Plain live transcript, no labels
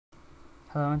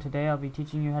Hello, and today I'll be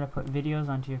teaching you how to put videos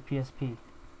onto your PSP.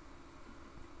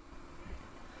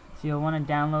 So you'll want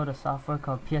to download a software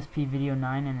called PSP Video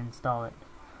 9 and install it.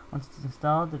 Once it's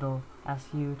installed, it'll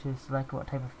ask you to select what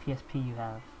type of PSP you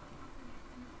have.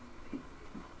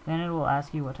 Then it will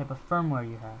ask you what type of firmware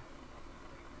you have.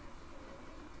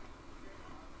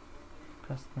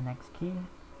 Press the next key,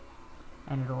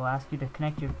 and it will ask you to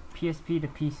connect your PSP to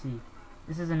PC.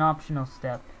 This is an optional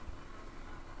step.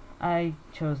 I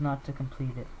chose not to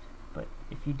complete it, but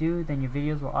if you do, then your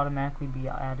videos will automatically be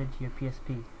added to your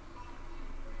PSP.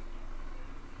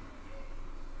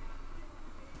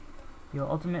 You'll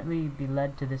ultimately be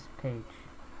led to this page.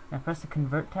 Now press the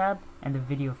Convert tab and the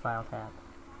Video File tab.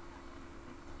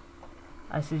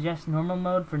 I suggest normal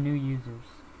mode for new users.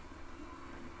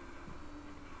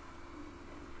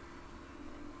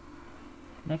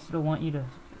 Next, it'll want you to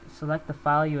select the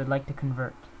file you would like to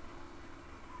convert.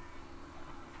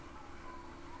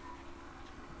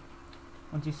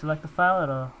 Once you select the file,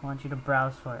 it'll want you to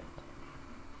browse for it.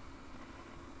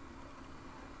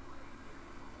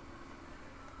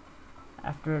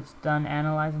 After it's done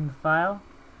analyzing the file,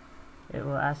 it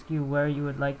will ask you where you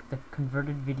would like the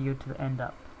converted video to end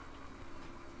up.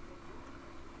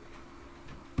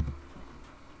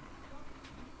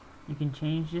 You can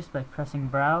change this by pressing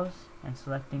Browse and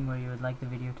selecting where you would like the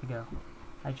video to go.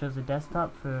 I chose the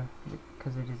desktop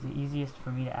because it is the easiest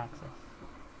for me to access.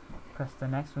 Press the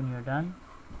next when you're done,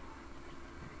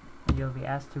 and you'll be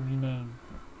asked to rename.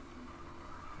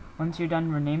 Once you're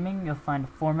done renaming, you'll find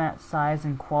format, size,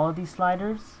 and quality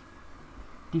sliders.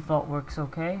 Default works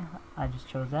okay. I just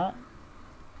chose that.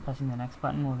 Pressing the next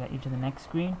button will get you to the next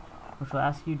screen, which will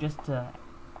ask you just to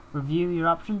review your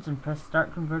options and press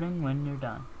Start Converting when you're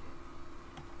done.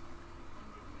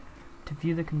 To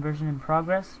view the conversion in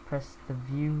progress, press the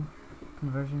View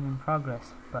Conversion in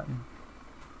Progress button.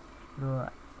 It will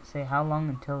say how long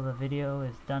until the video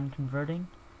is done converting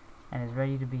and is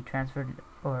ready to be transferred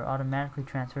or automatically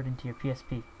transferred into your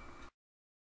PSP.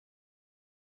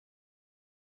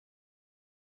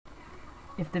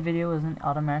 If the video isn't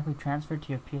automatically transferred to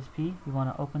your PSP, you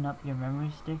want to open up your memory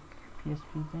stick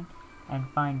PSP thing and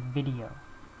find Video,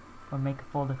 or make a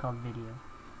folder called Video.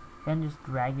 Then just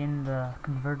drag in the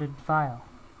converted file.